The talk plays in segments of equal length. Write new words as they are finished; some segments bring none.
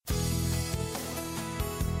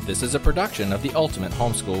This is a production of the Ultimate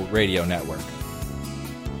Homeschool Radio Network.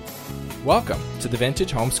 Welcome to the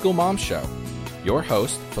Vintage Homeschool Mom Show. Your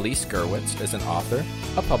host, Felice Gerwitz, is an author,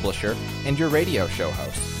 a publisher, and your radio show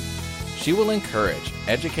host. She will encourage,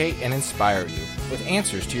 educate, and inspire you with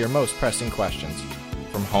answers to your most pressing questions,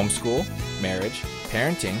 from homeschool, marriage,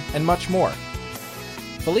 parenting, and much more.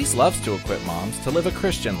 Felice loves to equip moms to live a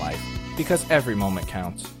Christian life because every moment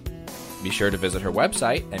counts. Be sure to visit her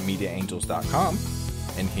website at mediaangels.com.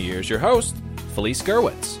 And here's your host, Felice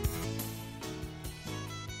Gerwitz.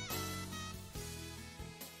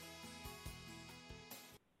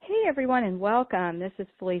 Hey everyone, and welcome. This is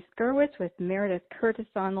Felice Gerwitz with Meredith Curtis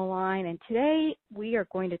on the line, and today we are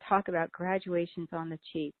going to talk about graduations on the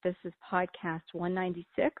cheap. This is podcast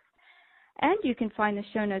 196, and you can find the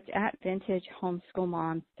show notes at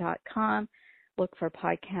vintagehomeschoolmoms.com. Look for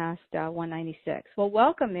podcast 196. Well,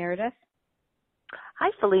 welcome, Meredith. Hi,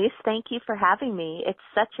 Felice. Thank you for having me. It's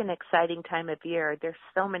such an exciting time of year. There's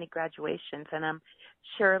so many graduations, and I'm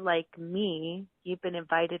sure, like me, you've been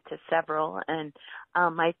invited to several, and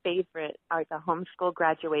my favorite are the homeschool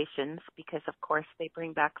graduations because, of course, they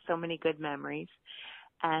bring back so many good memories.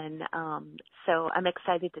 And so I'm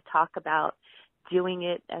excited to talk about doing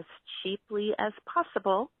it as cheaply as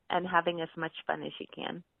possible and having as much fun as you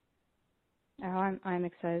can. Oh, I'm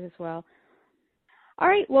excited as well. All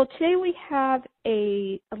right, well, today we have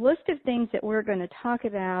a list of things that we're going to talk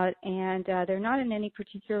about, and they're not in any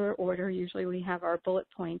particular order. Usually we have our bullet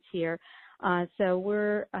points here. So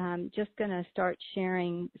we're just going to start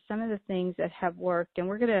sharing some of the things that have worked, and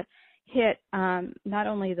we're going to hit not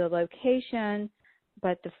only the location,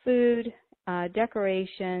 but the food,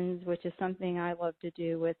 decorations, which is something I love to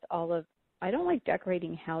do with I don't like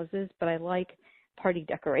decorating houses, but I like party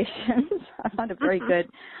decorations. I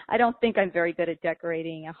don't think I'm very good at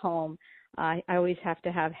decorating a home. I always have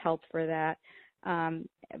to have help for that. I'm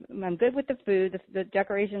good with the food. The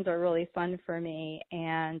decorations are really fun for me.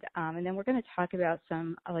 And then we're going to talk about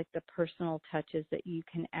some like the personal touches that you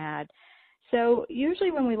can add. So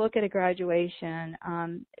usually when we look at a graduation,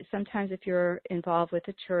 sometimes if you're involved with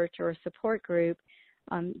a church or a support group,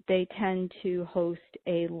 they tend to host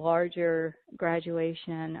a larger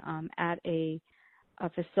graduation at a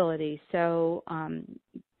facility. So,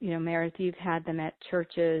 Meredith, you've had them at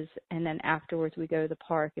churches, and then afterwards we go to the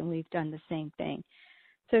park, and we've done the same thing.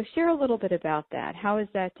 So share a little bit about that. How is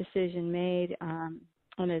that decision made?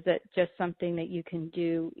 And is it just something that you can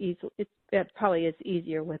do easily? It probably is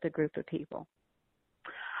easier with a group of people.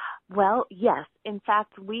 Well, yes. In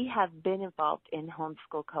fact, we have been involved in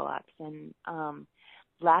homeschool co-ops, and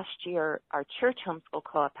last year, our church homeschool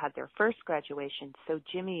co-op had their first graduation. So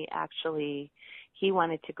Jimmy he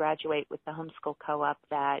wanted to graduate with the homeschool co-op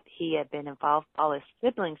that he had been involved, all his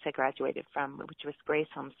siblings had graduated from, which was Grace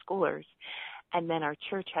Homeschoolers. And then our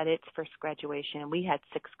church had its first graduation, and we had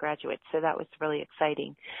 6 graduates, so that was really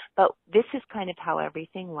exciting. But this is kind of how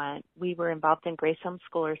everything went. We were involved in Grace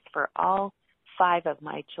Homeschoolers for all 5 of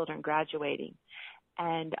my children graduating.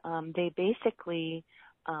 And they basically...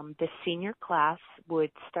 the senior class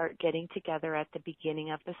would start getting together at the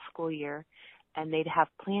beginning of the school year, and they'd have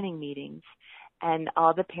planning meetings, and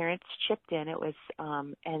all the parents chipped in. It was,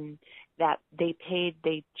 and that they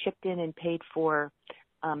chipped in and paid for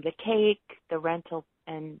the cake, the rental,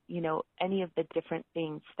 and, any of the different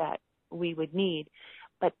things that we would need.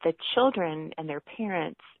 But the children and their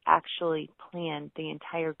parents actually planned the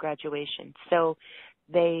entire graduation. So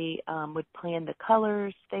they would plan the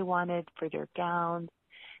colors they wanted for their gowns.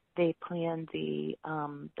 They planned the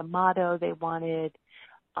motto they wanted.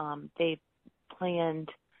 They planned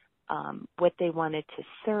what they wanted to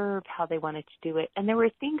serve, how they wanted to do it. And there were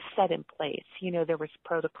things set in place. There was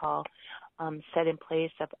protocol set in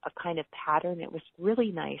place of a kind of pattern. It was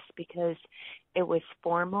really nice because it was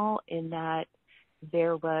formal in that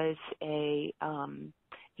there was a,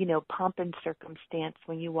 pomp and circumstance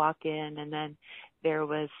when you walk in, and then there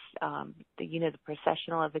was, the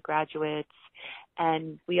processional of the graduates,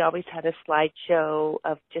 and we always had a slideshow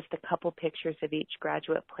of just a couple pictures of each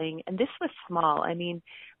graduate playing, and this was small. I mean,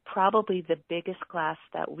 probably the biggest class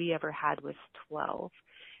that we ever had was 12,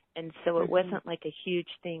 and so it wasn't like a huge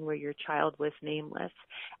thing where your child was nameless.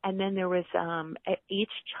 And then there was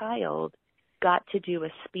each child got to do a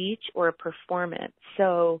speech or a performance.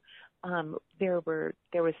 So there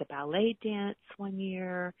was a ballet dance one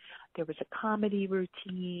year. There was a comedy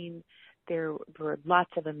routine. There were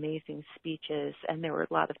lots of amazing speeches, and there were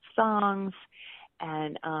a lot of songs.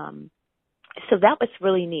 And so that was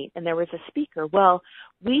really neat. And there was a speaker. Well,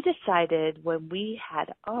 we decided when we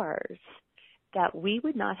had ours that we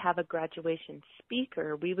would not have a graduation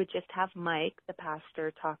speaker. We would just have Mike, the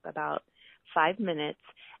pastor, talk about 5 minutes,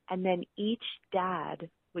 and then each dad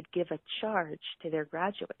would give a charge to their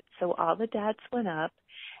graduate. So all the dads went up,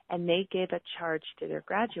 and they gave a charge to their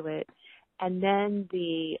graduate, and then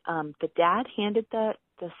the dad handed the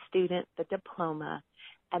student the diploma,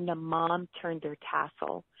 and the mom turned their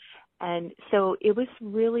tassel. And so it was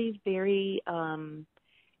really very,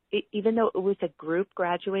 even though it was a group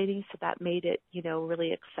graduating, so that made it,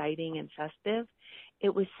 really exciting and festive,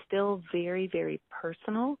 it was still very, very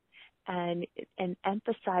personal and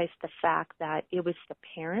emphasized the fact that it was the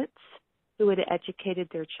parents who had educated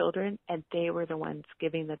their children, and they were the ones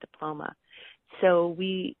giving the diploma. So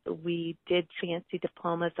we did fancy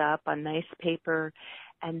diplomas up on nice paper,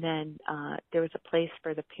 and then there was a place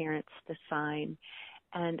for the parents to sign.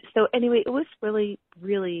 And so anyway, it was really,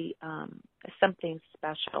 really something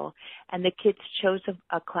special. And the kids chose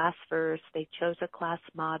a class verse. They chose a class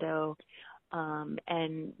motto.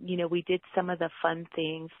 And, we did some of the fun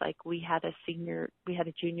things, like we had a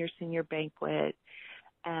junior senior banquet.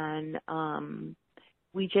 And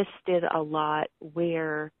we just did a lot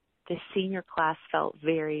where the senior class felt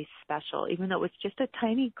very special. Even though it was just a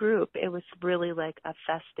tiny group, it was really like a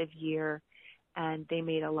festive year, and they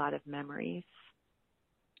made a lot of memories.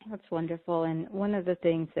 That's wonderful. And one of the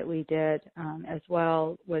things that we did as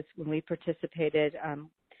well was when we participated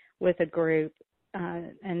with a group,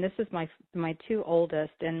 and this is my two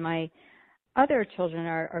oldest, and my other children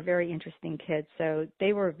are very interesting kids, so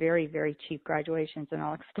they were very, very cheap graduations, and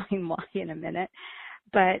I'll explain why in a minute.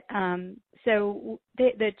 But so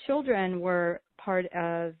the children were part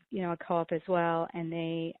of, a co-op as well, and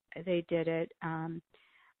they did it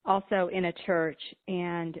also in a church,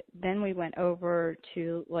 and then we went over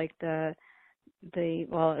to like at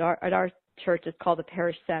our church it's called the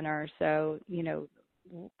parish center, so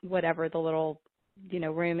whatever the little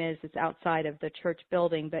room is, it's outside of the church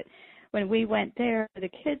building. But when we went there, the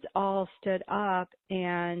kids all stood up,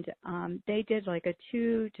 and they did like a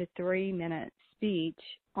 2 to 3 minute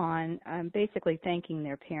speech on basically thanking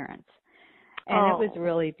their parents. And It was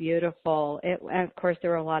really beautiful. And of course,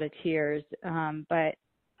 there were a lot of tears, but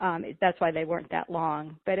that's why they weren't that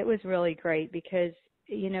long. But it was really great because,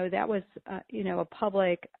 that was, a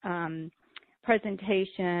public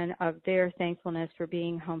presentation of their thankfulness for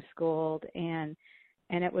being homeschooled, and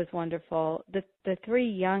it was wonderful. The three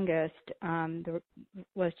youngest,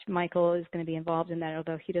 which Michael is going to be involved in that,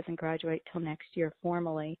 although he doesn't graduate till next year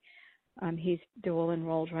formally. He's dual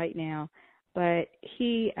enrolled right now. But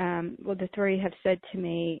the three have said to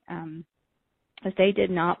me that they did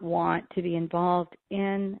not want to be involved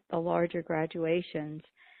in the larger graduations.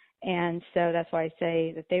 And so that's why I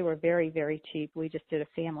say that they were very, very cheap. We just did a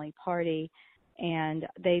family party, and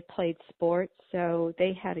they played sports. So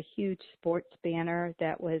they had a huge sports banner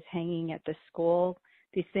that was hanging at the school.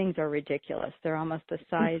 These things are ridiculous. They're almost the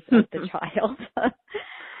size of the child.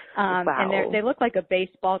 Wow. And they look like a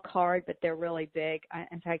baseball card, but they're really big.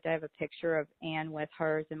 In fact, I have a picture of Anne with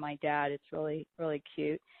hers and my dad. It's really, really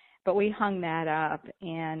cute. But we hung that up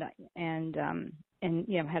and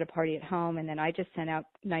had a party at home, and then I just sent out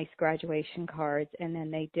nice graduation cards, and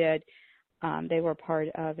then they did. They were part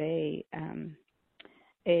of an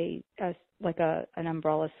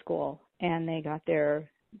umbrella school, and they got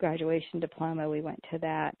their graduation diploma. We went to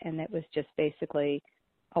that, and it was just basically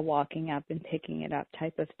a walking up and picking it up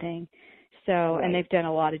type of thing. So, right. And they've done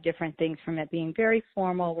a lot of different things, from it being very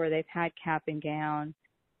formal, where they've had cap and gown,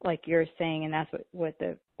 like you're saying, and that's what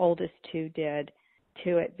the oldest two did,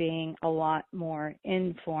 to it being a lot more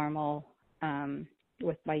informal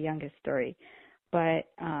with my youngest three. But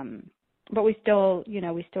we still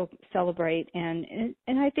celebrate, and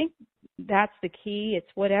I think that's the key.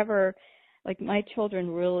 It's whatever, like my children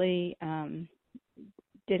really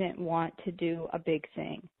didn't want to do a big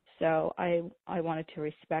thing. So I wanted to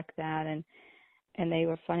respect that, and they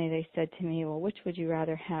were funny. They said to me, well, which would you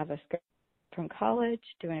rather have, us from college,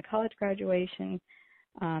 doing a college graduation,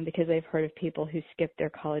 because they've heard of people who skip their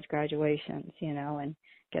college graduations, and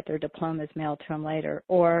get their diplomas mailed to them later,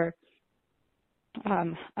 or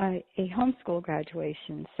a homeschool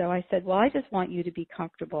graduation. So I said, well, I just want you to be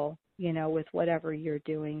comfortable, with whatever you're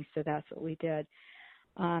doing. So that's what we did.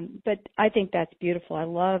 But I think that's beautiful. I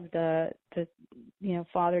love the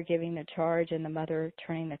father giving the charge and the mother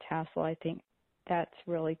turning the tassel. I think that's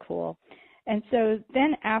really cool. And so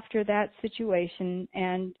then after that situation,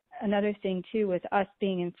 and another thing too, with us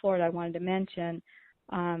being in Florida, I wanted to mention,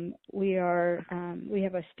 we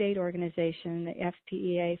have a state organization, the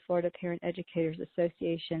FPEA, Florida Parent Educators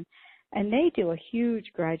Association, And they do a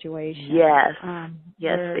huge graduation. Yes.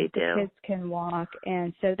 Yes, where they do. The kids can walk.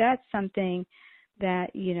 And so that's something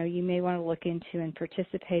that, you may want to look into and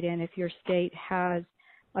participate in if your state has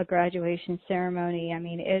a graduation ceremony. I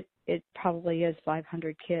mean, it probably is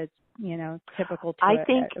 500 kids, typical to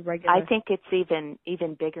a regular. I think it's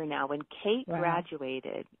even bigger now. When Kate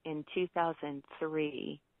graduated in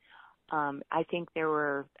 2003, I think there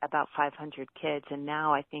were about 500 kids, and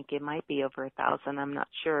now I think it might be over 1,000. I'm not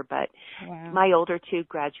sure, but my older two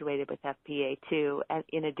graduated with FPA too,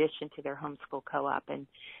 in addition to their homeschool co-op. And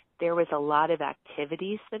there was a lot of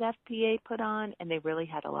activities that FPA put on, and they really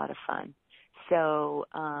had a lot of fun. So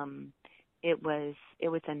it was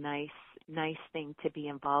a nice thing to be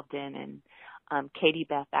involved in. And Katie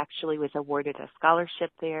Beth actually was awarded a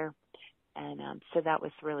scholarship there. And so that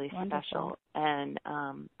was really special, and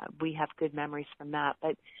we have good memories from that.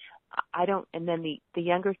 But and then the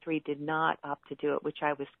younger three did not opt to do it, which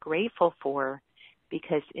I was grateful for,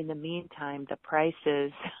 because in the meantime, the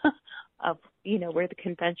prices of, where the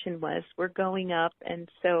convention was were going up. And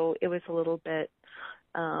so it was a little bit,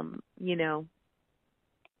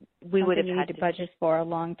 we would have had to budget for a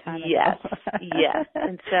long time yes, ago. Yes.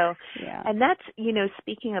 And so, and that's,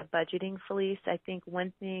 speaking of budgeting, Felice, I think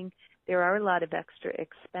one thing, there are a lot of extra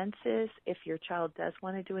expenses if your child does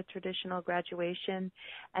want to do a traditional graduation.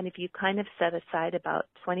 And if you kind of set aside about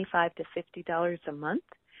 $25 to $50 a month,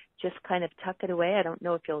 just kind of tuck it away. I don't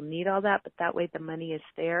know if you'll need all that, but that way the money is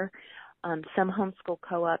there. Some homeschool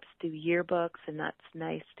co-ops do yearbooks, and that's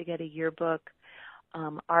nice to get a yearbook.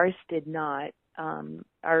 Ours did not.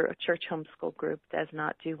 Our church homeschool group does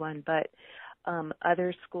not do one, but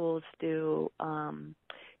other schools do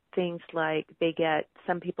things like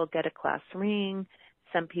some people get a class ring,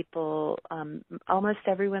 some people, almost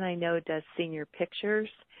everyone I know does senior pictures,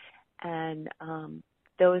 and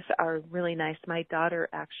those are really nice. My daughter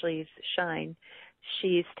actually, Shine,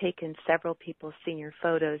 she's taken several people's senior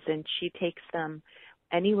photos, and she takes them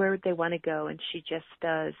anywhere they want to go, and she just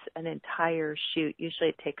does an entire shoot. Usually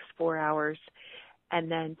it takes 4 hours,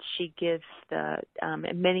 and then she gives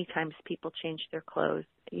and many times people change their clothes,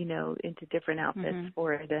 into different outfits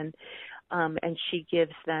for it, and she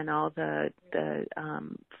gives then all the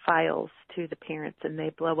files to the parents, and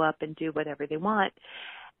they blow up and do whatever they want.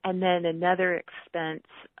 And then another expense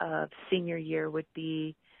of senior year would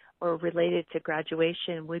be, or related to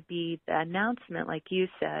graduation, would be the announcement, like you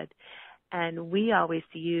said. And we always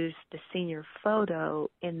use the senior photo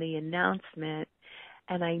in the announcement.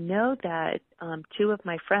 And I know that two of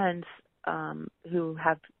my friends who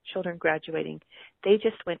have children graduating, they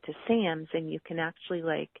just went to Sam's, and you can actually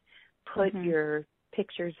put your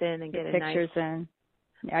pictures in and get a pictures in.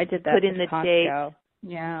 Yeah, I did that. Put in the Costco. date.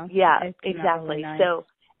 Yeah. Yeah, exactly. Really nice. So,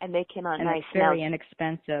 and they came out and nice. It's very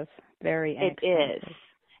inexpensive. Very inexpensive. It is.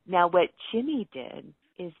 Now, what Jimmy did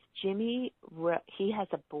is he has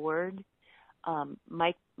a board.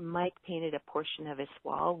 Mike painted a portion of his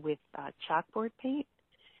wall with chalkboard paint,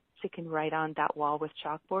 so you can write on that wall with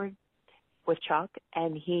chalk,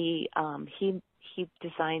 and he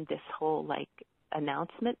designed this whole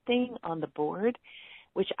announcement thing on the board,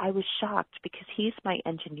 which I was shocked because he's my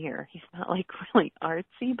engineer. He's not really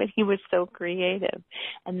artsy, but he was so creative.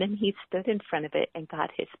 And then he stood in front of it and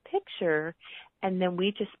got his picture, and then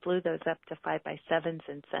we just blew those up to 5x7s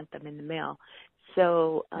and sent them in the mail.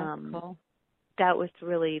 So cool. that was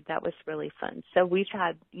really fun. So we've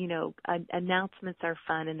had, announcements are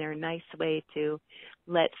fun, and they're a nice way to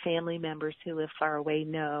let family members who live far away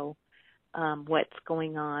know what's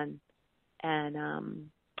going on. And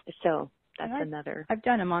so that's another. I've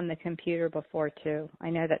done them on the computer before too. I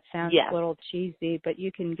know that sounds a little cheesy, but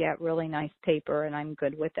you can get really nice paper, and I'm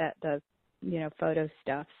good with that, the photo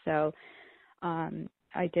stuff. So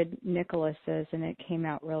I did Nicholas's, and it came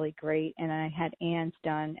out really great. And I had Anne's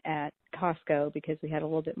done at Costco because we had a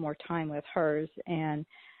little bit more time with hers. And,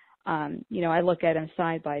 I look at them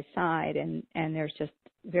side by side, and there's just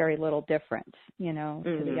very little difference,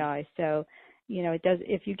 to the eye. So, it does,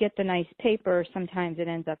 if you get the nice paper, sometimes it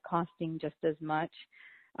ends up costing just as much.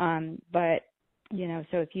 But,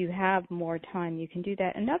 so if you have more time, you can do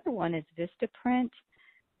that. Another one is Vistaprint.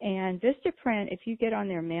 And Vistaprint, if you get on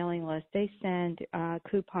their mailing list, they send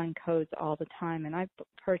coupon codes all the time. And I've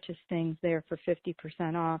purchased things there for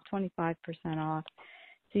 50% off, 25% off.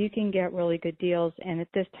 So you can get really good deals. And at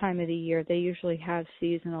this time of the year, they usually have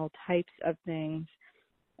seasonal types of things.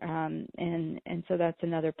 And so that's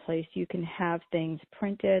another place. You can have things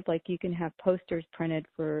printed, like you can have posters printed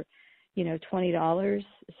for, $20.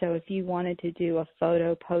 So if you wanted to do a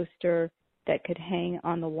photo poster that could hang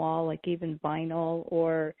on the wall, like even vinyl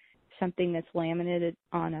or something that's laminated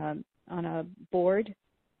on a board,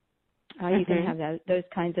 You can have those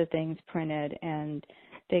kinds of things printed, and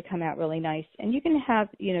they come out really nice. And you can have,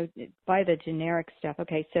 buy the generic stuff.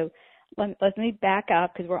 Okay, so let me back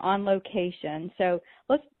up because we're on location. So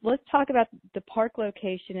let's talk about the park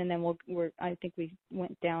location, and then I think we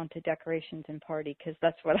went down to decorations and party because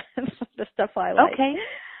that's what the stuff I like. Okay,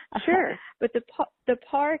 sure. But the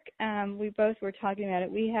park, we both were talking about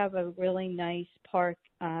it. We have a really nice park.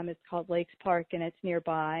 It's called Lakes Park, and it's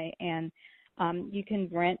nearby. And you can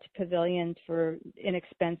rent pavilions for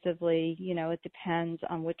inexpensively. It depends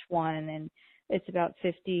on which one, and it's about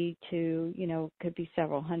 $50 to, could be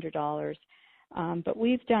several $100s. But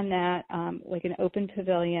we've done that, like an open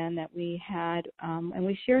pavilion that we had, and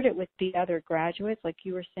we shared it with the other graduates, like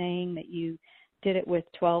you were saying that you did it with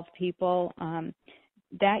 12 people.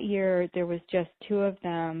 That year, there was just 2 of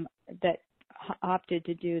them that opted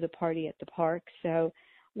to do the party at the park. So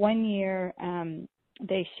one year,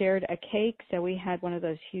 they shared a cake. So we had one of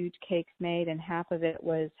those huge cakes made, and half of it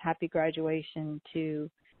was happy graduation to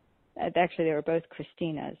actually, they were both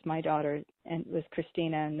Christina's. My daughter was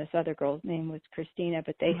Christina, and this other girl's name was Christina,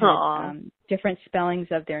 but they had different spellings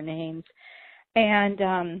of their names. And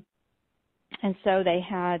so they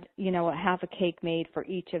had, half a cake made for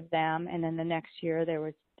each of them. And then the next year there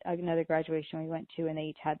was another graduation we went to, and they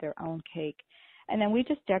each had their own cake. And then we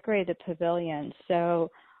just decorated the pavilion. So,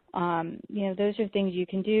 those are things you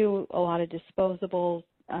can do, a lot of disposables,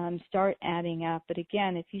 start adding up. But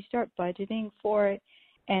again, if you start budgeting for it,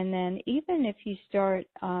 and then even if you start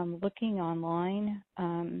looking online,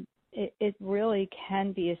 it really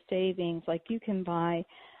can be a savings. Like you can buy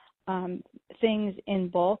things in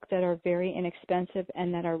bulk that are very inexpensive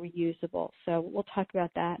and that are reusable. So we'll talk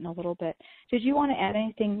about that in a little bit. Did you want to add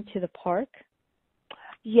anything to the park?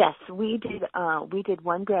 Yes, we did. We did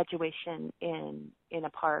one graduation in a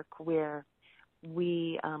park where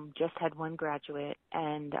we just had one graduate,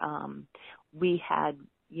 and we had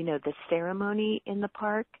the ceremony in the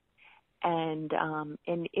park, and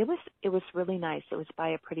it was really nice. It was by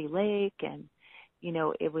a pretty lake, and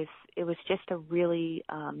it was just a really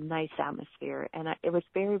nice atmosphere, and it was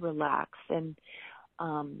very relaxed. And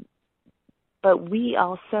but we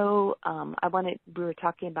also we were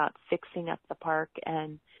talking about fixing up the park,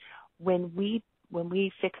 and when we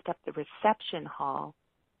fixed up the reception hall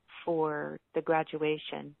for the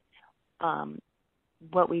graduation,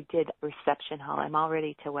 what we did, reception hall, I'm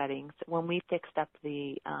already to weddings. When we fixed up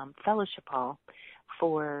the fellowship hall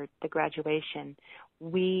for the graduation,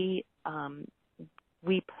 we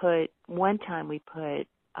put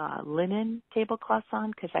linen tablecloths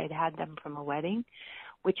on because I'd had them from a wedding,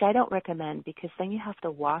 which I don't recommend because then you have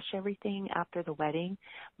to wash everything after the wedding.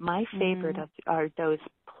 My favorite are those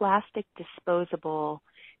plastic disposable,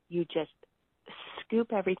 you just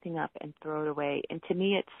scoop everything up and throw it away. And to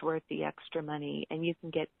me, it's worth the extra money. And you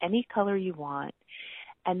can get any color you want.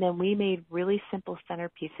 And then we made really simple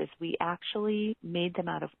centerpieces. We actually made them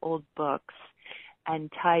out of old books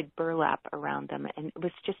and tied burlap around them. And it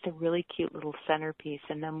was just a really cute little centerpiece.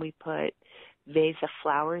 And then we put vase of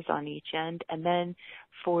flowers on each end. And then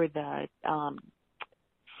for the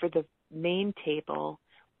main table,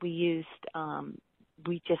 we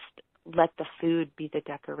just let the food be the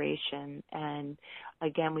decoration. And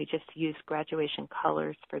again, we just used graduation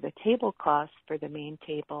colors for the tablecloths for the main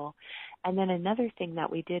table. And then another thing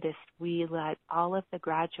that we did is we let all of the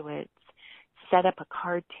graduates set up a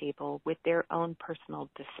card table with their own personal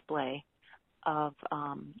display of,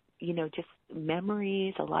 just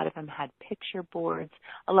memories. A lot of them had picture boards.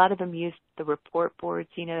 A lot of them used the report boards,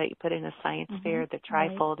 that you put in a science fair, the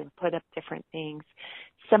trifold, and put up different things.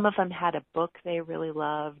 Some of them had a book they really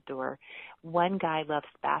loved, or one guy loves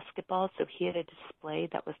basketball, so he had a display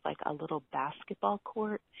that was like a little basketball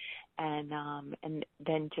court, and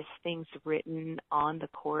then just things written on the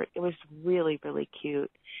court. It was really, really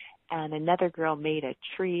cute. And another girl made a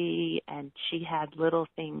tree, and she had little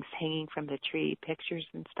things hanging from the tree, pictures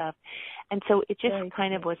and stuff. And so it just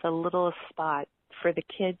kind of was a little spot for the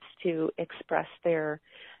kids to express their,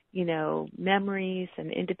 memories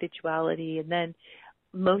and individuality. And then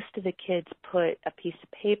most of the kids put a piece of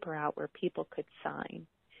paper out where people could sign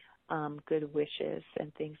good wishes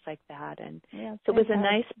and things like that. And so it was a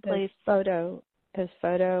nice place. Those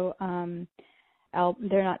photo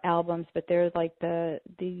they're not albums, but they're like the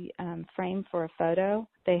frame for a photo.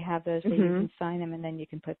 They have those where you can sign them, and then you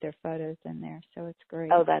can put their photos in there. So it's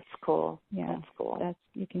great. Oh, that's cool. Yeah, that's cool.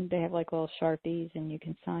 They have like little Sharpies, and you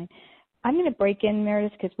can sign. I'm going to break in,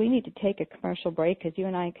 Meredith, because we need to take a commercial break because you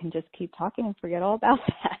and I can just keep talking and forget all about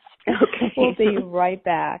that. Okay. We'll be right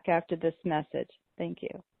back after this message. Thank you.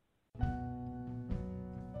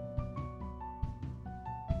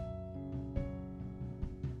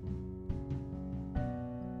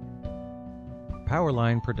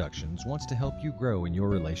 Powerline Productions wants to help you grow in your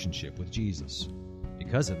relationship with Jesus.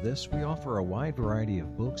 Because of this, we offer a wide variety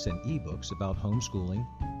of books and ebooks about homeschooling,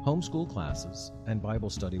 homeschool classes, and Bible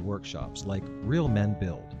study workshops like Real Men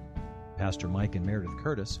Build. Pastor Mike and Meredith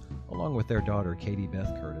Curtis, along with their daughter Katie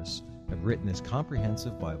Beth Curtis, have written this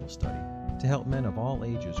comprehensive Bible study to help men of all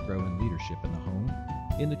ages grow in leadership in the home,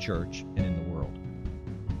 in the church, and in the world.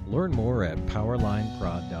 Learn more at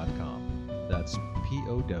powerlineprod.com. That's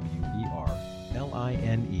POWERLINEPROD.com.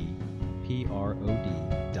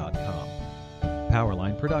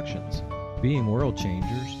 Powerline Productions, being world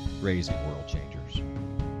changers, raising world changers.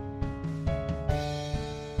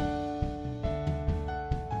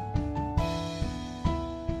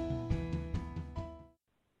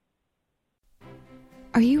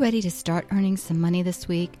 Are you ready to start earning some money this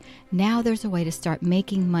week? Now there's a way to start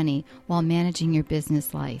making money while managing your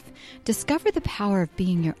business life. Discover the power of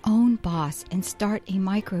being your own boss and start a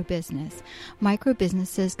micro business. Micro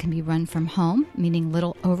businesses can be run from home, meaning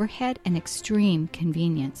little overhead and extreme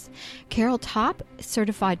convenience. Carol Topp,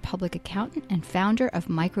 certified public accountant and founder of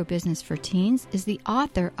Micro Business for Teens, is the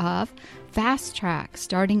author of Fast Track,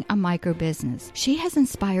 Starting a Micro Business. She has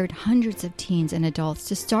inspired hundreds of teens and adults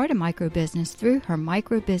to start a micro business through her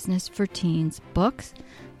Micro Business for Teens books,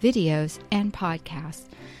 videos, and podcasts.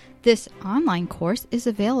 This online course is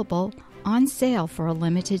available on sale for a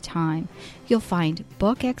limited time. You'll find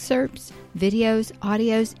book excerpts, videos,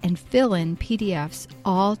 audios, and fill-in PDFs,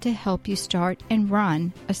 all to help you start and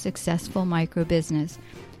run a successful micro business.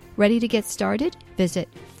 Ready to get started? Visit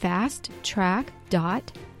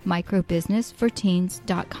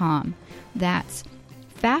fasttrack.microbusinessforteens.com. That's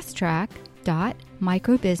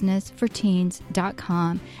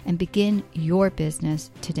fasttrack.microbusinessforteens.com and begin your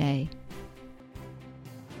business today.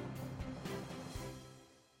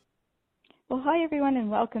 Well, hi, everyone, and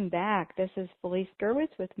welcome back. This is Felice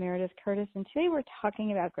Gerwitz with Meredith Curtis, and today we're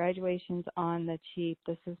talking about graduations on the cheap.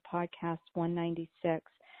 This is podcast 196,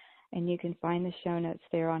 and you can find the show notes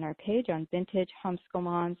there on our page on Vintage Homeschool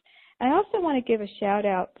Moms. And I also want to give a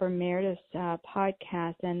shout-out for Meredith's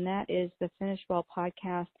podcast, and that is the Finish Well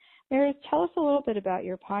podcast. Meredith, tell us a little bit about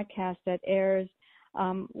your podcast that airs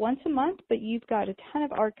once a month, but you've got a ton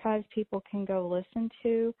of archives people can go listen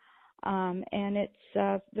to. And it's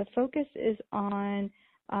the focus is on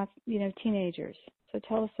teenagers. So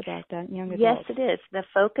tell us about that, young adults. Yes, it is. The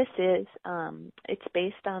focus is it's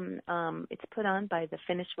based on it's put on by the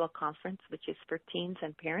Finish Well Conference, which is for teens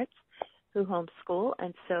and parents who homeschool,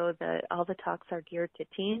 and so all the talks are geared to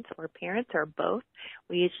teens or parents or both.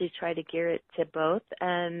 We usually try to gear it to both,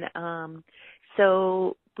 and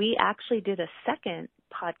so we actually did a second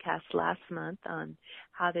podcast last month on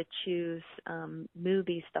how to choose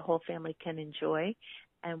movies the whole family can enjoy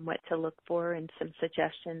and what to look for and some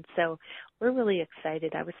suggestions. So we're really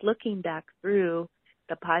excited. I was looking back through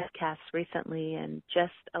the podcast recently and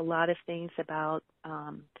just a lot of things about,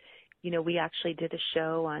 we actually did a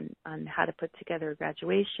show on how to put together a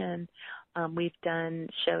graduation. We've done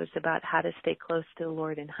shows about how to stay close to the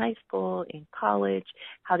Lord in high school, in college,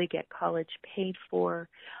 how to get college paid for.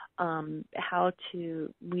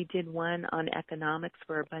 We did one on economics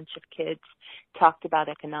where a bunch of kids talked about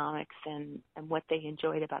economics and what they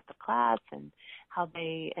enjoyed about the class and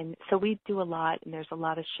so we do a lot, and there's a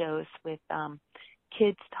lot of shows with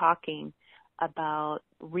kids talking about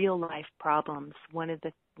real life problems. One of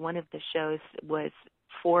the shows was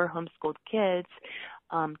 4 homeschooled kids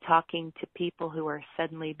talking to people who are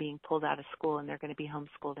suddenly being pulled out of school and they're going to be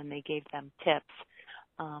homeschooled, and they gave them tips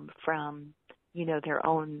from their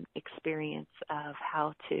own experience of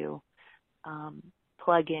how to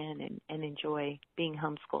plug in and enjoy being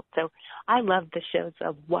homeschooled. So I love the shows,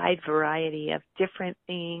 a wide variety of different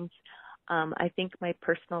things. I think my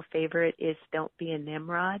personal favorite is Don't Be a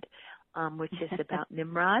Nimrod, which is about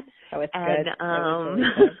Nimrod. Oh, it's and, good.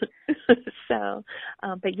 Really good.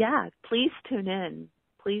 But yeah, please tune in.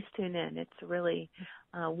 Please tune in. It's really,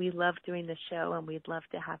 we love doing the show, and we'd love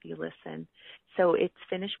to have you listen. So it's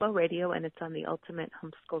Finish Well Radio, and it's on the Ultimate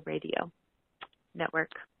Homeschool Radio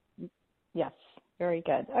Network. Yes, very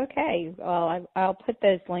good. Okay, well, I'll put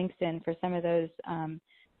those links in for some of those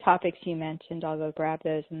topics you mentioned. I'll go grab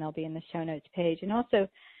those, and they'll be in the show notes page. And also,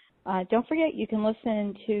 don't forget, you can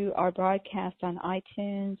listen to our broadcast on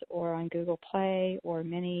iTunes or on Google Play or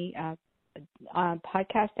many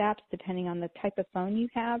podcast apps, depending on the type of phone you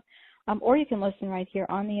have. Or you can listen right here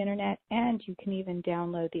on the Internet, and you can even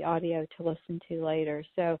download the audio to listen to later.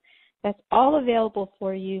 So that's all available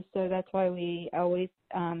for you. So that's why we always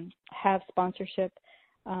have sponsorship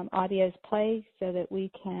audios play so that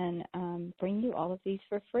we can bring you all of these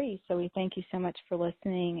for free. So we thank you so much for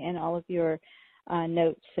listening and all of your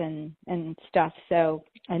notes and stuff. So,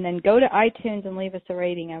 and then go to iTunes and leave us a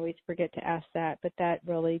rating. I always forget to ask that, but that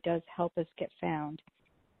really does help us get found.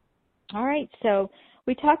 All right, so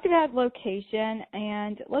we talked about location,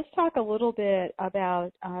 and let's talk a little bit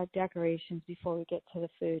about decorations before we get to the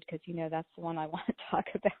food, because, you know, that's the one I want to talk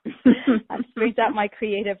about. It brings out my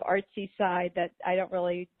creative, artsy side that I don't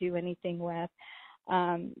really do anything with.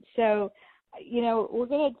 So, you know, we're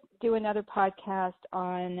going to do another podcast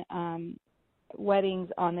on weddings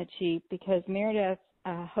on the cheap, because Meredith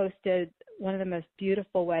hosted one of the most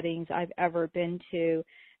beautiful weddings I've ever been to.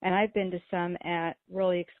 And I've been to some at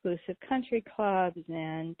really exclusive country clubs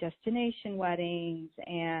and destination weddings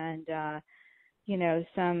and, you know,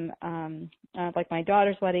 some, like my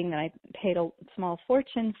daughter's wedding that I paid a small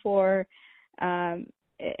fortune for.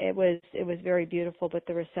 It was very beautiful, but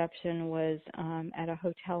the reception was at a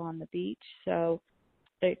hotel on the beach. So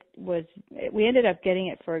we ended up getting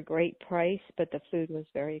it for a great price, but the food was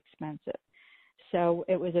very expensive. So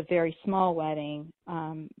it was a very small wedding,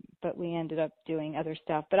 but we ended up doing other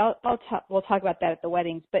stuff. But we'll talk about that at the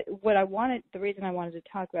weddings. But the reason I wanted to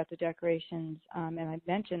talk about the decorations, and I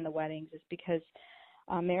mentioned the weddings, is because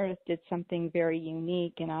Meredith did something very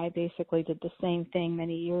unique, and I basically did the same thing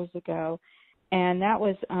many years ago. And that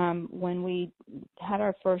was when we had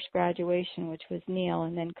our first graduation, which was Neil,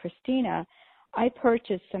 and then Christina. I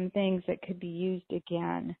purchased some things that could be used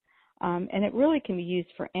again. And it really can be used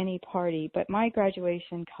for any party, but my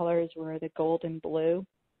graduation colors were the gold and blue,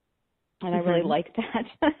 and I really liked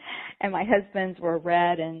that. And my husband's were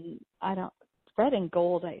red and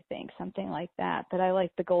gold, I think, something like that. But I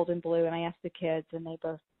liked the gold and blue, and I asked the kids, and they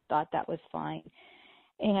both thought that was fine.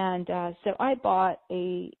 And so I bought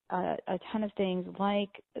a ton of things like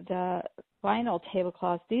the vinyl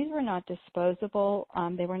tablecloths. These were not disposable.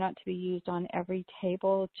 They were not to be used on every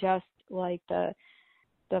table, just like the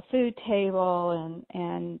food table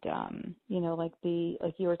and you know, like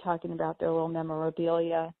you were talking about, their little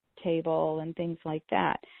memorabilia table and things like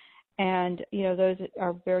that. And, you know, those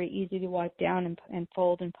are very easy to wipe down and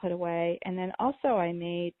fold and put away. And then also I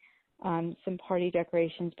made some party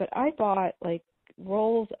decorations, but I bought like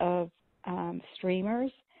rolls of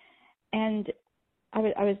streamers. And I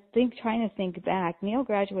was trying to think back. Neil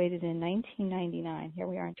graduated in 1999. Here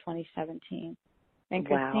we are in 2017. And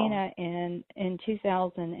Christina in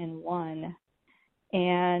 2001,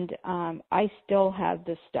 and I still have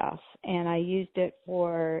the stuff, and I used it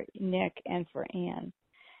for Nick and for Anne,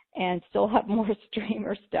 and still have more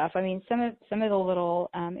streamer stuff. I mean, some of the little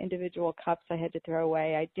individual cups I had to throw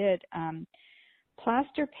away. I did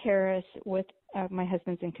plaster Paris with my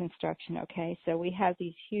husband's in construction. Okay, so we have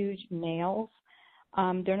these huge nails.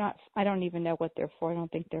 They're not. I don't even know what they're for. I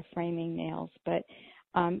don't think they're framing nails, but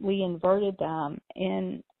we inverted them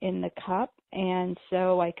in the cup, and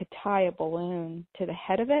so I could tie a balloon to the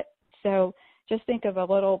head of it. So just think of a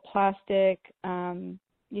little plastic,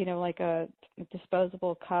 you know, like a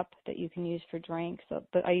disposable cup that you can use for drinks.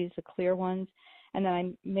 But I use the clear ones. And then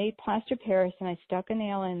I made plaster Paris, and I stuck a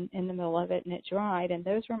nail in the middle of it, and it dried. And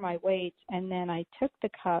those were my weights. And then I took the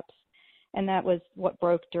cups, and that was what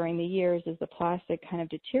broke during the years, as the plastic kind of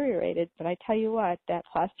deteriorated. But I tell you what, that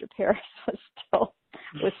plaster Paris was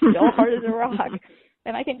still hard as a rock.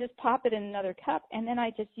 And I can just pop it in another cup, and then I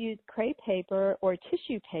just used crepe paper or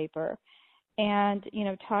tissue paper and, you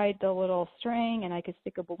know, tied the little string, and I could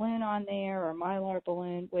stick a balloon on there, or Mylar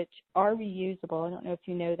balloon, which are reusable. I don't know if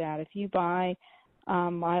you know that. If you buy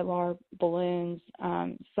Mylar balloons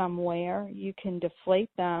somewhere, you can deflate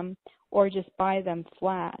them or just buy them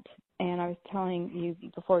flat. And I was telling you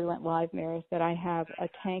before we went live, Meredith, that I have a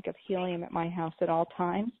tank of helium at my house at all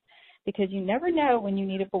times, because you never know when you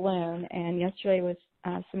need a balloon. And yesterday was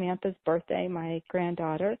Samantha's birthday, my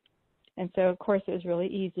granddaughter. And so, of course, it was really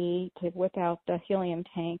easy to whip out the helium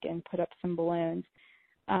tank and put up some balloons.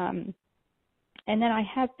 And then I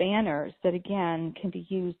have banners that, again, can be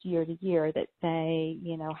used year to year that say,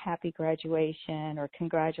 you know, happy graduation or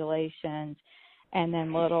congratulations, and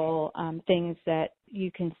then little things that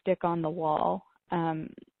you can stick on the wall.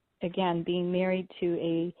 Again, being married to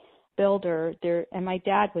a builder, and my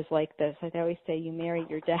dad was like this. I always say you marry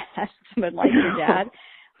your dad, but like your dad.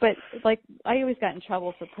 But like I always got in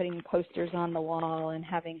trouble for putting posters on the wall and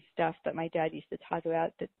having stuff that my dad used to talk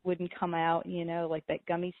about that wouldn't come out, you know, like that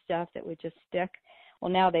gummy stuff that would just stick. Well,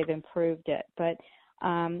 now they've improved it. But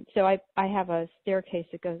so I have a staircase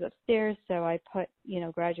that goes upstairs, so I put, you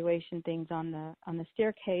know, graduation things on the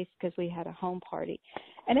staircase because we had a home party.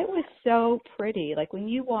 And it was so pretty. Like when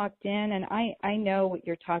you walked in, and I know what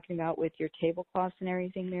you're talking about with your tablecloths and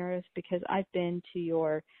everything, Meredith, because I've been to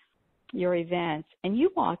your your events, and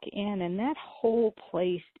you walk in and that whole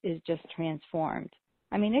place is just transformed.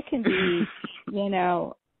 I mean, it can be,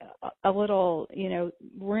 a little,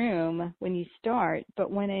 room when you start,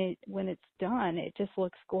 but when it's done, it just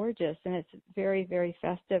looks gorgeous, and it's very, very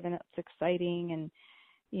festive, and it's exciting, and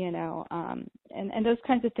and those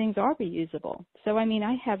kinds of things are reusable. So, I mean,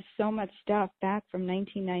 I have so much stuff back from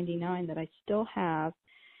 1999 that I still have,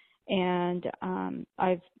 and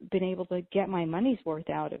I've been able to get my money's worth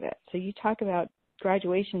out of it. So you talk about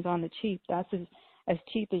graduations on the cheap. That's as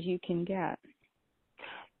cheap as you can get.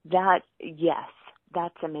 Yes,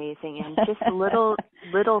 that's amazing. And just little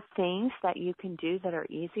things that you can do that are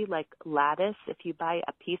easy, like lattice. If you buy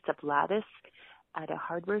a piece of lattice at a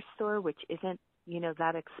hardware store, which isn't,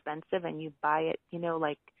 that expensive, and you buy it,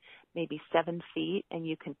 like maybe 7 feet, and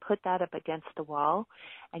you can put that up against the wall,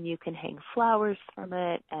 and you can hang flowers from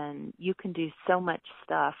it, and you can do so much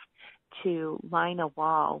stuff to line a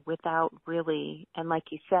wall without really, and like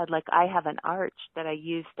you said, like I have an arch that I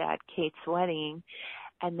used at Kate's wedding,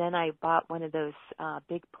 and then I bought one of those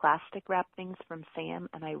big plastic wrap things from Sam,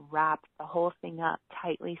 and I wrapped the whole thing up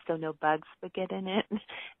tightly so no bugs would get in it. And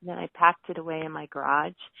then I packed it away in my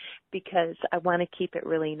garage because I want to keep it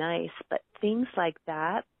really nice. But things like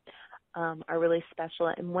that are really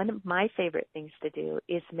special. And one of my favorite things to do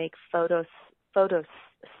is make photo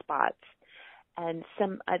spots. And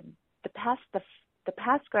the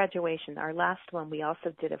past graduation, our last one, we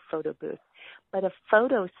also did a photo booth. But a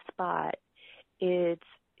photo spot, it's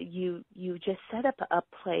you just set up a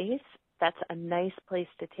place that's a nice place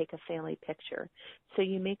to take a family picture. So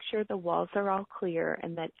you make sure the walls are all clear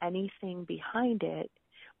and that anything behind it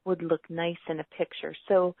would look nice in a picture.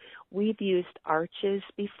 So we've used arches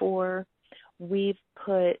before. We've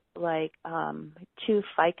put like 2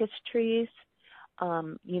 ficus trees,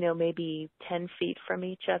 maybe 10 feet from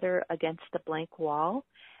each other against a blank wall.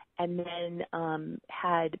 And then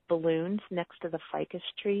had balloons next to the ficus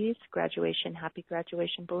trees, happy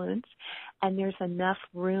graduation balloons. And there's enough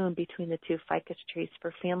room between the 2 ficus trees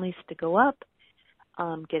for families to go up,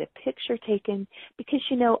 get a picture taken. Because,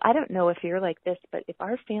 I don't know if you're like this, but if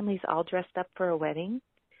our family's all dressed up for a wedding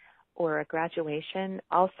or a graduation,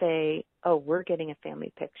 I'll say, oh, we're getting a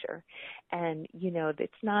family picture. And,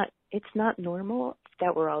 it's not normal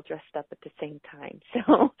that we're all dressed up at the same time.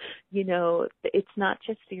 So, it's not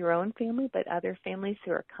just your own family, but other families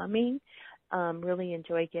who are coming really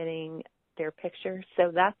enjoy getting their picture.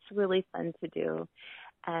 So that's really fun to do.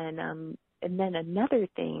 And then another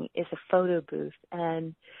thing is a photo booth.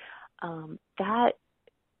 And that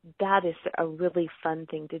is a really fun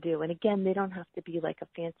thing to do. And again, they don't have to be like a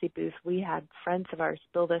fancy booth. We had friends of ours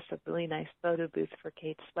build us a really nice photo booth for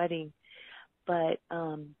Kate's wedding. But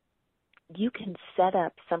you can set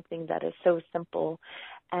up something that is so simple.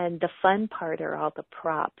 And the fun part are all the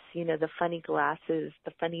props, the funny glasses,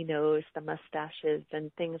 the funny nose, the mustaches, and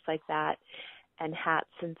things like that, and hats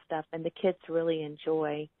and stuff. And the kids really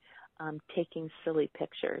enjoy taking silly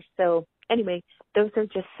pictures. So anyway, those are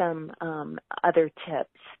just some other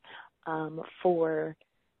tips for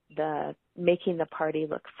making the party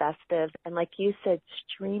look festive. And like you said,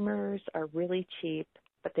 streamers are really cheap,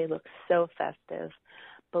 but they look so festive.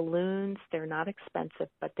 Balloons, they're not expensive,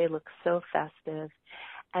 but they look so festive.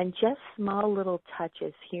 And just small little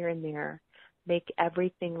touches here and there make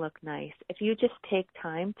everything look nice. If you just take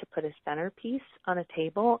time to put a centerpiece on a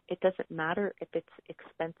table, it doesn't matter if it's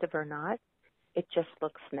expensive or not. It just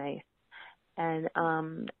looks nice. And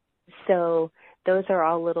so those are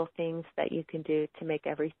all little things that you can do to make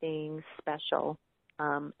everything special.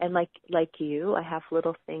 And like you, I have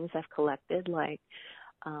little things I've collected, like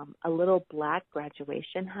a little black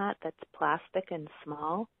graduation hat that's plastic and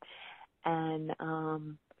small. And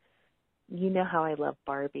you know how I love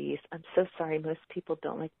Barbies. I'm so sorry, most people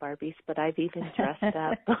don't like Barbies, but I've even dressed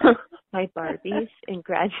up my Barbies in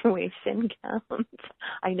graduation gowns.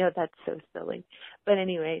 I know that's so silly. But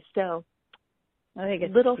anyway, so I think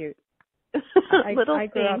it's little, cute. little I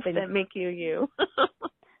grew things up in, that make you.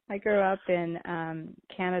 I grew up in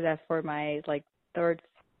Canada for my fourth,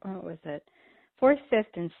 5th,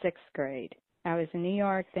 and 6th grade. I was in New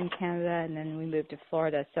York, then Canada, and then we moved to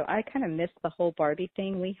Florida. So I kind of missed the whole Barbie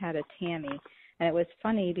thing. We had a Tammy, and it was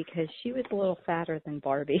funny because she was a little fatter than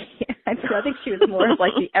Barbie. I think she was more of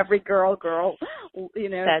like the every girl,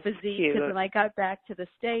 That's physique. cute. Because when I got back to the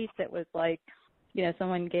States, it was like,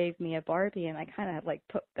 someone gave me a Barbie, and I kind of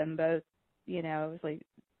put them both, it was like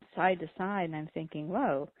side to side, and I'm thinking,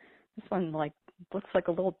 whoa, this one looks like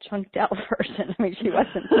a little chunked out version. I mean, she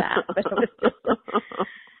wasn't fat, but it was just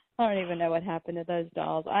I don't even know what happened to those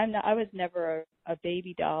dolls. I was never a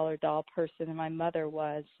baby doll or doll person, and my mother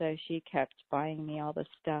was, so she kept buying me all the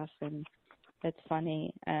stuff, and it's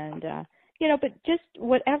funny. And, but just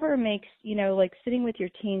whatever makes, like sitting with your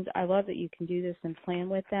teens, I love that you can do this and plan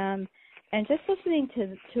with them, and just listening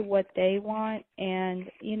to what they want. And,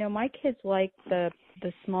 my kids like the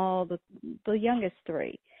youngest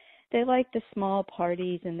three. They like the small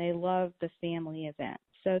parties, and they love the family events.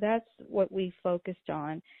 So that's what we focused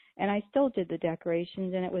on. And I still did the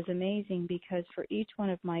decorations, and it was amazing because for each one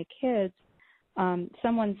of my kids,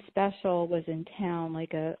 someone special was in town,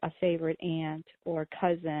 like a favorite aunt or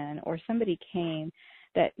cousin or somebody came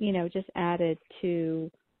that, just added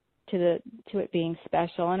to it being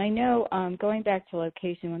special. And I know, going back to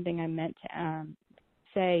location, one thing I meant to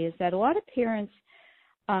say is that a lot of parents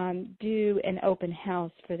do an open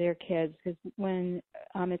house for their kids, because when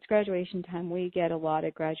it's graduation time, we get a lot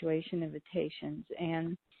of graduation invitations,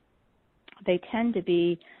 and they tend to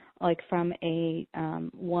be like from a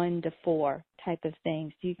 1 to 4 type of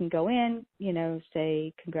thing. So you can go in,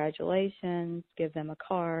 say congratulations, give them a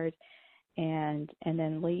card, and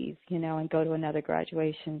then leave, and go to another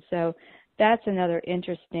graduation. So that's another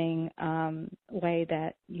interesting way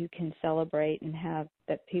that you can celebrate and have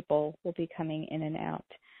that people will be coming in and out.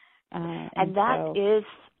 And that is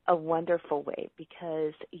a wonderful way,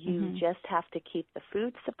 because you just have to keep the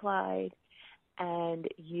food supplied, and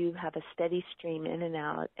you have a steady stream in and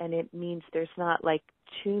out, and it means there's not like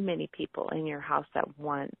too many people in your house at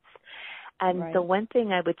once. And right. The one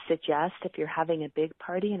thing I would suggest if you're having a big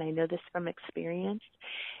party, and I know this from experience,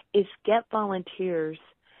 is get volunteers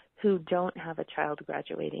who don't have a child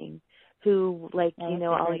graduating, who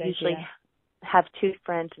I'll usually have 2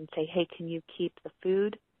 friends and say, hey, can you keep the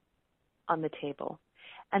food on the table?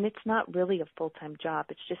 And it's not really a full-time job.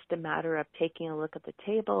 It's just a matter of taking a look at the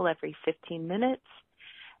table every 15 minutes,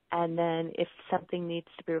 and then if something needs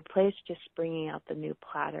to be replaced, just bringing out the new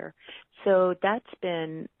platter. So that's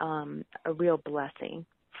been a real blessing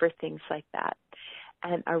for things like that.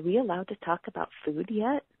 And are we allowed to talk about food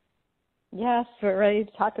yet? Yes, we're ready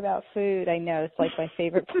to talk about food. I know, it's like my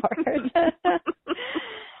favorite part.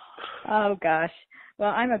 Oh, gosh.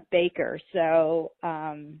 Well, I'm a baker, so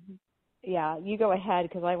yeah, you go ahead,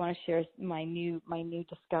 because I want to share my new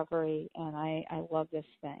discovery, and I love this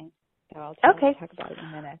thing. So I'll talk about it in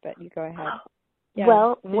a minute, but you go ahead. Yeah.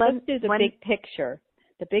 Well, let's do the big picture.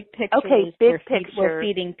 The big picture is we're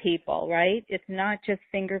feeding people, right? It's not just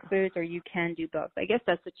finger foods, or you can do both. I guess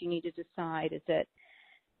that's what you need to decide. Is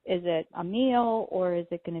it a meal, or is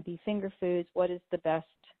it going to be finger foods? What is the best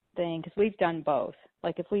thing? Because we've done both.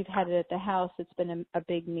 Like if we've had it at the house, it's been a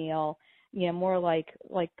big meal, more like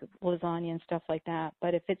lasagna and stuff like that.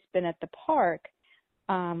 But if it's been at the park,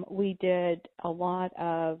 we did a lot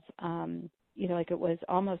of, like it was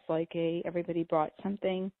almost like everybody brought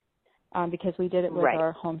something, because we did it with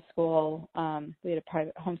our homeschool. We had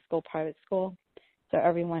a private school. So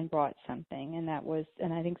everyone brought something, and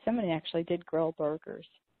I think somebody actually did grill burgers.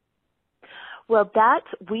 Well,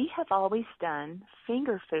 we have always done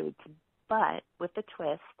finger foods, but with a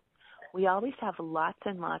twist. We always have lots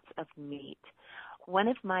and lots of meat. One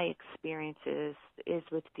of my experiences is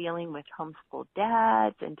with dealing with homeschool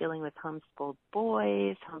dads and dealing with homeschool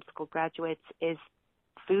boys, homeschool graduates, is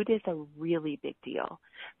food is a really big deal.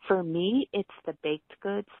 For me, it's the baked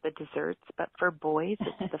goods, the desserts, but for boys,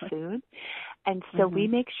 it's the food. And so we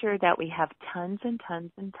make sure that we have tons and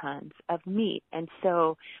tons and tons of meat. And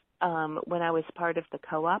so when I was part of the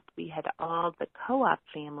co-op, we had all the co-op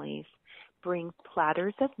families bring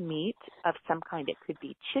platters of meat of some kind. It could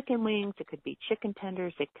be chicken wings, it could be chicken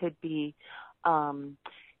tenders, it could be,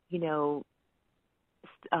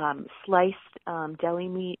 sliced deli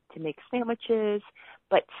meat to make sandwiches,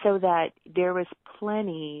 but so that there was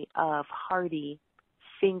plenty of hearty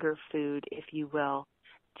finger food, if you will,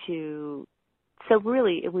 so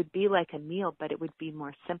really it would be like a meal, but it would be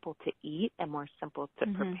more simple to eat and more simple to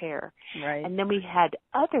prepare. Right. And then we had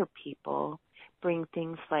other people bring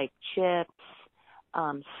things like chips,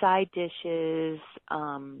 side dishes,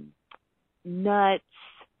 nuts,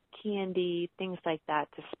 candy, things like that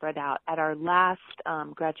to spread out. At our last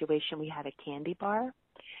graduation, we had a candy bar,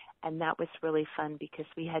 and that was really fun because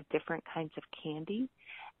we had different kinds of candy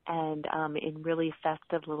and in really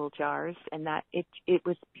festive little jars, and that it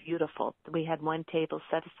was beautiful. We had one table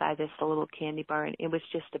set aside as a little candy bar, and it was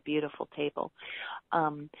just a beautiful table.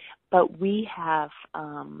 But we have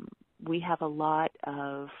a lot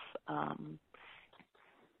of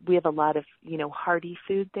hearty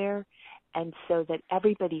food there, and so that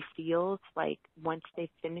everybody feels like once they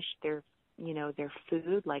finish their their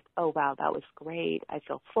food, like, oh, wow, that was great. I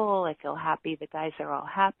feel full. I feel happy. The guys are all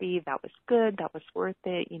happy. That was good. That was worth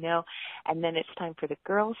it, And then it's time for the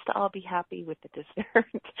girls to all be happy with the dessert.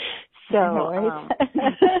 So,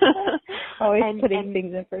 always putting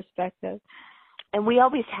things in perspective. And we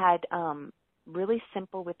always had really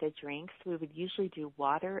simple with the drinks. We would usually do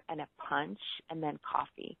water and a punch and then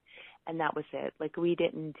coffee. And that was it. Like, we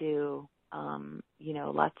didn't do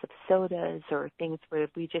lots of sodas or things where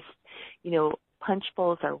we just, punch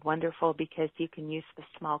bowls are wonderful because you can use the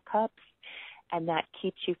small cups, and that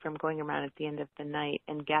keeps you from going around at the end of the night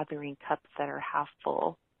and gathering cups that are half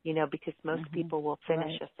full, because most people will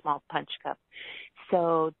finish a small punch cup.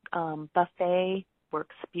 So buffet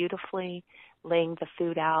works beautifully, laying the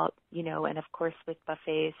food out, and of course with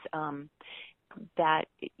buffets, that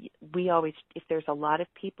we always, if there's a lot of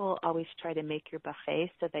people, always try to make your buffet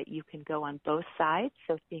so that you can go on both sides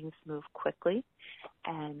so things move quickly.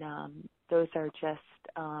 And those are just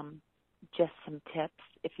some tips.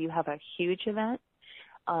 If you have a huge event,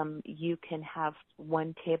 you can have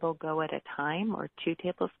one table go at a time or two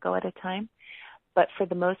tables go at a time. But for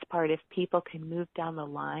the most part, if people can move down the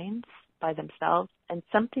lines by themselves, and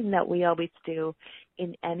something that we always do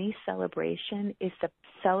in any celebration is the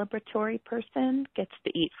celebratory person gets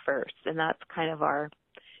to eat first, and that's kind of our,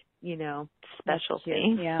 special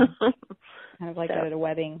thing. Yeah, kind of like at a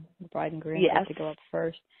wedding, the bride and groom get to go up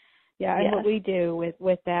first. Yeah, and what we do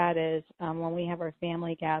with that is when we have our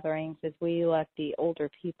family gatherings is we let the older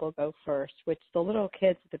people go first, which the little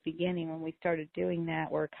kids at the beginning when we started doing that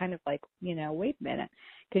were kind of like, wait a minute,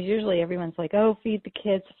 because usually everyone's like, oh, feed the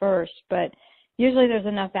kids first, but usually there's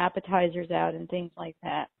enough appetizers out and things like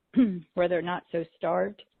that where they're not so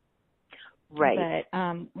starved. Right.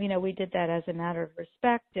 But, we did that as a matter of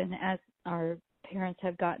respect, and as our parents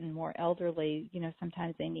have gotten more elderly,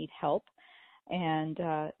 sometimes they need help. And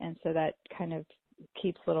so that kind of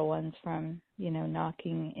keeps little ones from,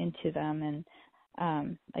 knocking into them.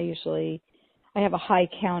 And I have a high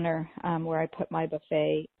counter where I put my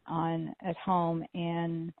buffet on at home,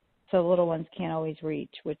 and so little ones can't always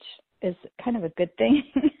reach, which is kind of a good thing.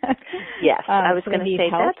 Yes, I was going to say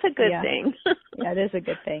help. That's a good thing. Yeah, it is a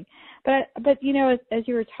good thing. But as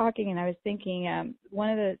you were talking, and I was thinking, one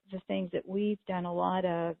of the things that we've done a lot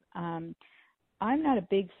of, I'm not a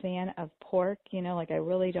big fan of pork, like I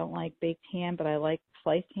really don't like baked ham, but I like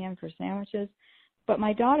sliced ham for sandwiches. But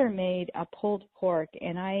my daughter made a pulled pork,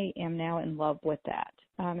 and I am now in love with that,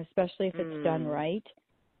 especially if it's done right.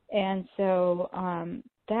 And so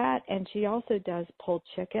that, and she also does pulled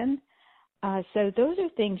chicken. So those are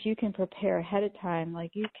things you can prepare ahead of time.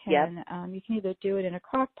 Like you can, you can either do it in a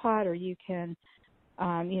crock pot, or you can,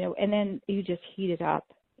 and then you just heat it up.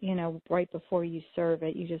 Right before you serve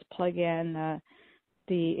it, you just plug in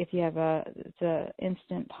if you have the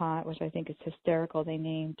Instant Pot, which I think is hysterical. They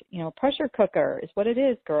named, pressure cooker is what it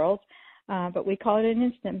is, girls. But we call it an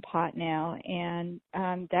Instant Pot now, and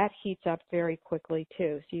that heats up very quickly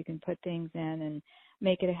too. So you can put things in and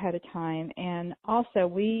make it ahead of time. And also,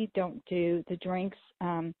 we don't do the drinks.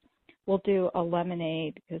 We'll do a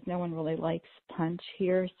lemonade because no one really likes punch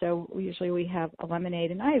here. So usually we have a lemonade,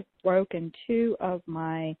 and I've broken two of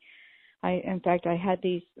my. In fact, I had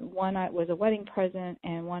these. One was a wedding present,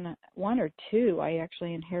 and one or two I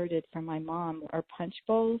actually inherited from my mom, are punch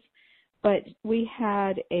bowls. But we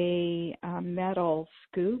had a metal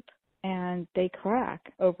scoop, and they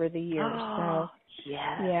crack over the years. Oh, so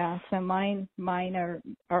yeah. So mine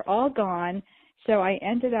are all gone. So I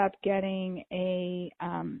ended up getting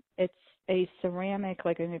it's a ceramic,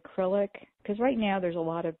 like an acrylic, because right now there's a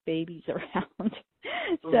lot of babies around.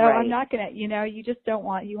 So I'm not going to, you just don't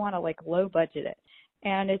want, you want to like low budget it.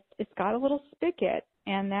 And it's got a little spigot.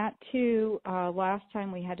 And that too, last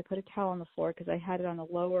time we had to put a towel on the floor because I had it on a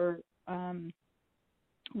lower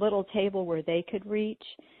little table where they could reach.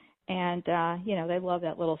 And, they love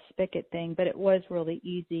that little spigot thing, but it was really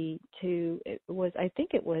easy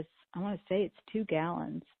I want to say it's 2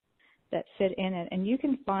 gallons that fit in it. And you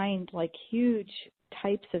can find like huge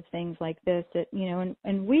types of things like this that,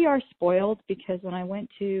 and we are spoiled because when I went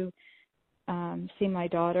to see my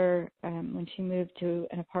daughter when she moved to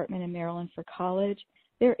an apartment in Maryland for college,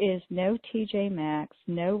 there is no TJ Maxx,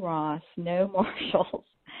 no Ross, no Marshalls.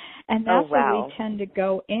 And that's where we tend to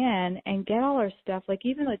go in and get all our stuff. Like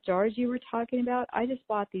even the jars you were talking about, I just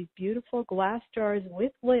bought these beautiful glass jars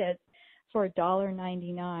with lids for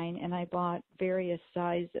 $1.99, and I bought various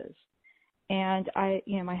sizes. And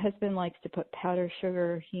my husband likes to put powdered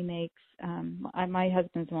sugar. He makes, my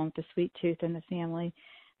husband's the one with the sweet tooth in the family,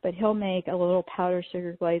 but he'll make a little powdered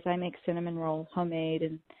sugar glaze. I make cinnamon rolls homemade,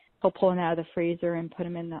 and he'll pull them out of the freezer and put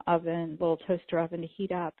them in the oven, little toaster oven to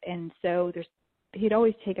heat up. And so he'd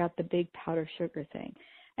always take out the big powdered sugar thing.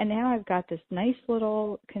 And now I've got this nice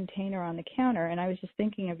little container on the counter, and I was just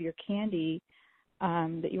thinking of your candy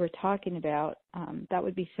that you were talking about. That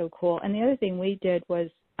would be so cool. And the other thing we did was,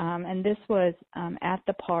 and this was at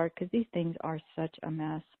the park, because these things are such a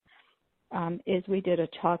mess, is we did a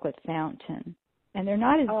chocolate fountain. And they're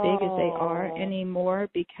not as big as they are anymore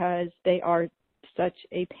because they are such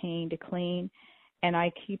a pain to clean. And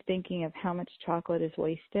I keep thinking of how much chocolate is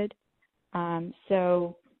wasted.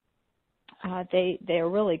 So they're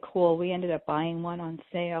really cool. We ended up buying one on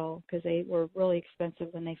sale because they were really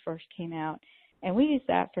expensive when they first came out. And we used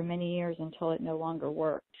that for many years until it no longer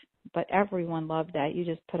worked. But everyone loved that. You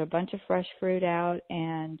just put a bunch of fresh fruit out,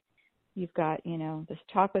 and you've got, this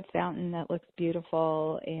chocolate fountain that looks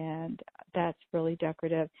beautiful, and that's really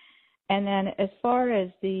decorative. And then as far as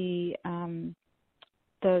the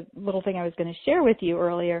little thing I was going to share with you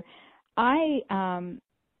earlier, I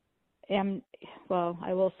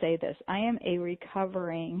will say this. I am a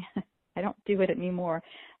recovering, I don't do it anymore,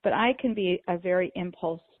 but I can be a very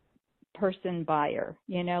impulse person buyer.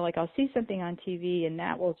 Like I'll see something on TV and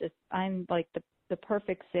that will I'm like the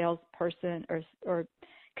perfect salesperson or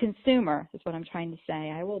consumer is what I'm trying to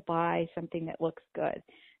say. I will buy something that looks good.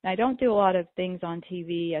 And I don't do a lot of things on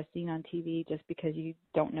TV, I've seen on TV, just because you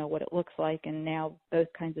don't know what it looks like. And now those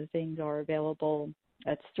kinds of things are available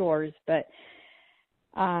at stores. But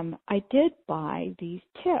I did buy these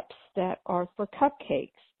tips that are for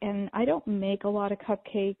cupcakes. And I don't make a lot of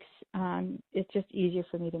cupcakes. It's just easier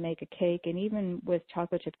for me to make a cake. And even with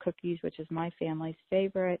chocolate chip cookies, which is my family's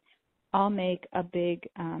favorite, I'll make a big,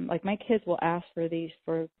 like my kids will ask for these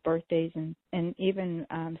for birthdays and even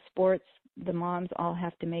sports. The moms all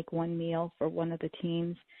have to make one meal for one of the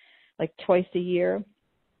teams, like twice a year.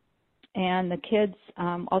 And the kids,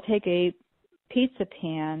 I'll take a pizza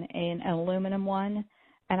pan, an aluminum one,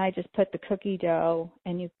 and I just put the cookie dough,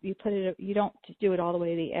 and you put it, you don't do it all the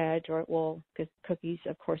way to the edge, or it will, because cookies,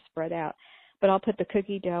 of course, spread out. But I'll put the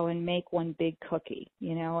cookie dough and make one big cookie,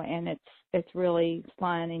 and it's really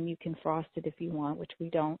fun, and you can frost it if you want, which we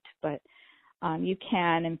don't, but you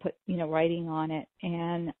can, and put, writing on it.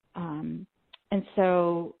 And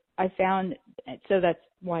so I found, so that's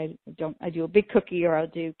why I do a big cookie or I'll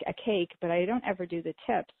do a cake, but I don't ever do the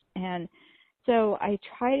tips. And so I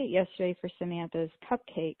tried it yesterday for Samantha's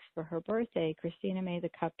cupcakes for her birthday. Christina made the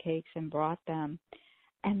cupcakes and brought them,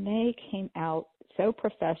 and they came out so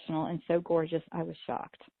professional and so gorgeous. I was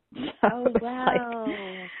shocked. Oh, wow.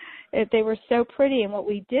 They were so pretty. And what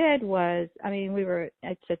we did was, I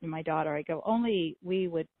said to my daughter, I go, only we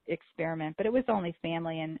would experiment, but it was only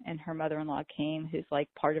family, and her mother-in-law came, who's like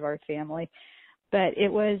part of our family. But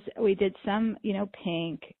we did some,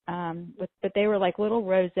 pink, but they were like little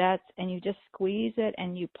rosettes, and you just squeeze it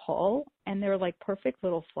and you pull, and they're like perfect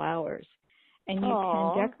little flowers. And you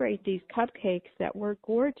can decorate these cupcakes that were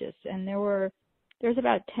gorgeous. And there's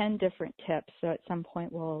about 10 different tips. So at some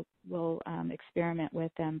point we'll experiment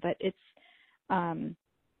with them. But it's,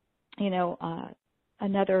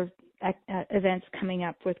 another event's coming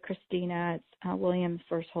up with Christina. It's William's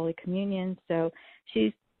First Holy Communion. So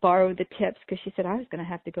she's borrowed the tips because she said, I was going to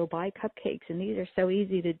have to go buy cupcakes, and these are so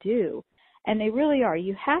easy to do. And they really are.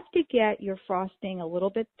 You have to get your frosting a little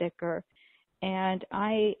bit thicker. And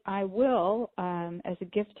I will, as a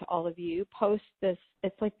gift to all of you, post this.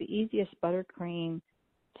 It's like the easiest buttercream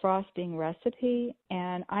frosting recipe.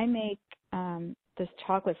 And I make this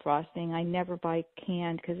chocolate frosting. I never buy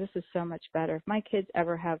canned because this is so much better. If my kids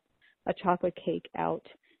ever have a chocolate cake out,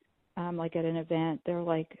 like at an event, they're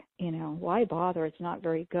like, why bother? It's not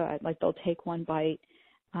very good. Like they'll take one bite.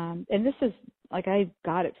 And this is like, I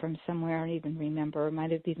got it from somewhere. I don't even remember. It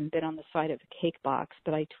might have even been on the side of a cake box,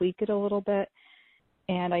 but I tweak it a little bit,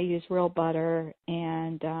 and I use real butter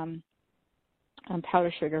and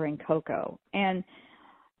powdered sugar and cocoa. And,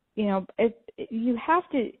 you have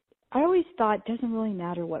to, I always thought it doesn't really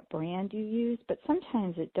matter what brand you use, but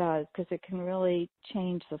sometimes it does because it can really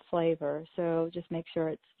change the flavor. So just make sure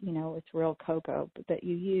it's, it's real cocoa that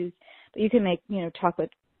you use. But you can make,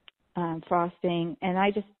 chocolate frosting, and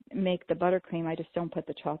I just make the buttercream. I just don't put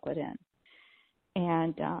the chocolate in.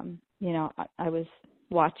 And, I was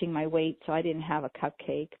watching my weight, so I didn't have a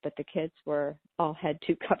cupcake, but the kids all had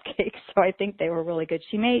 2 cupcakes, so I think they were really good.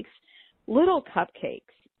 She makes little cupcakes.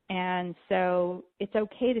 And so it's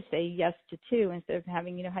okay to say yes to 2 instead of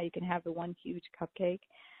having, how you can have the one huge cupcake.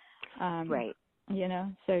 Right.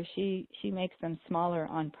 So she makes them smaller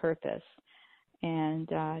on purpose. And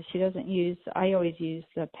she doesn't I always use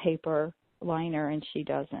the paper liner, and she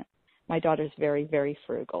doesn't. My daughter's very, very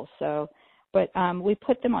frugal. So But we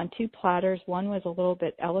put them on 2 platters. One was a little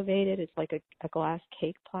bit elevated. It's like a glass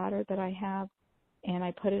cake platter that I have. And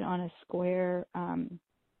I put it on a square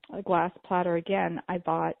a glass platter. Again, I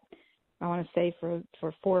bought, I want to say for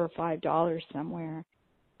 $4 or $5 somewhere.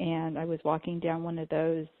 And I was walking down one of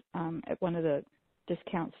those at one of the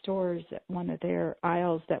discount stores at one of their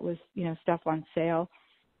aisles that was, stuff on sale.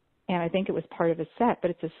 And I think it was part of a set,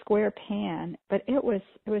 but it's a square pan. But it was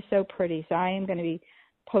so pretty. So I am going to be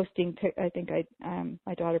posting. I think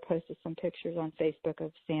my daughter posted some pictures on Facebook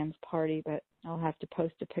of Sam's party, but I'll have to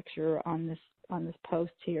post a picture on this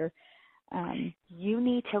post here. You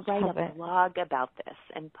need to write a blog about this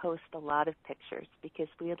and post a lot of pictures because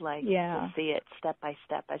we'd like to see it step by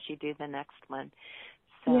step as you do the next one.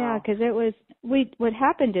 So. Yeah, because what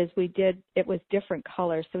happened is it was different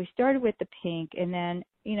colors. So we started with the pink, and then,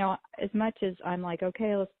 as much as I'm like,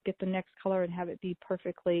 okay, let's get the next color and have it be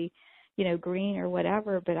perfectly, green or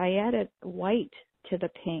whatever, but I added white to the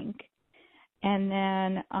pink. And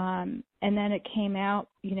then it came out,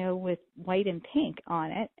 with white and pink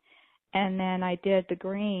on it. And then I did the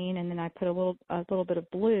green, and then I put a little bit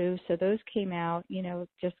of blue. So those came out,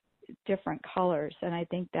 just different colors. And I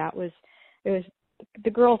think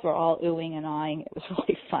the girls were all oohing and eyeing. It was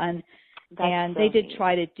really fun. And they did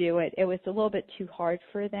try to do it. It was a little bit too hard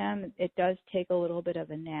for them. It does take a little bit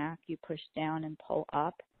of a knack. You push down and pull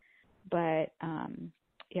up. But,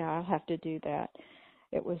 I'll have to do that.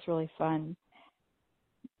 It was really fun.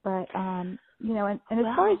 But, and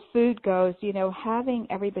as far as food goes, having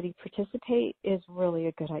everybody participate is really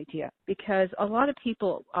a good idea because a lot of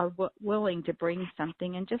people are willing to bring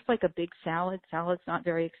something, and just like a big salad's not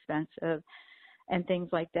very expensive and things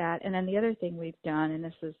like that. And then the other thing we've done, and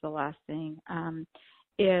this is the last thing,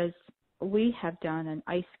 is we have done an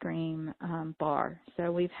ice cream bar.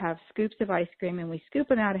 So we have scoops of ice cream, and we scoop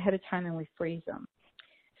them out ahead of time, and we freeze them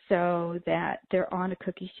so that they're on a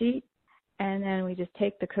cookie sheet. And then we just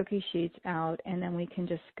take the cookie sheets out, and then we can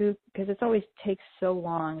just scoop, because it always takes so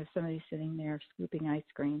long if somebody's sitting there scooping ice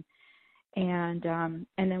cream. And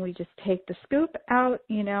then we just take the scoop out,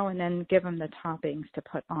 and then give them the toppings to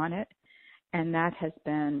put on it. And that has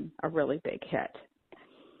been a really big hit.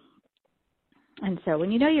 And so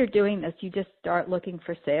when you're doing this, you just start looking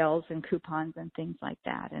for sales and coupons and things like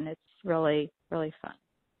that. And it's really, really fun.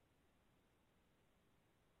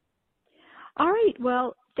 All right.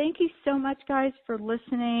 Well, thank you so much, guys, for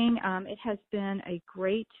listening. It has been a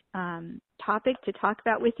great topic to talk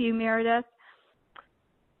about with you, Meredith.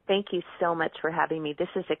 Thank you so much for having me. This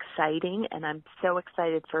is exciting, and I'm so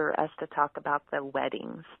excited for us to talk about the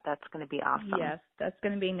weddings. That's going to be awesome. Yes, that's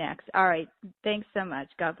going to be next. All right. Thanks so much.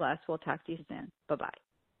 God bless. We'll talk to you soon. Bye-bye.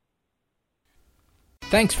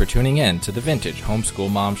 Thanks for tuning in to the Vintage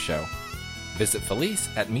Homeschool Mom Show. Visit Felice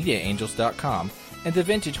at MediaAngels.com and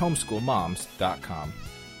TheVintageHomeschoolMoms.com.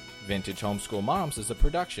 Vintage Homeschool Moms is a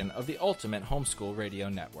production of the Ultimate Homeschool Radio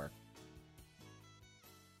Network.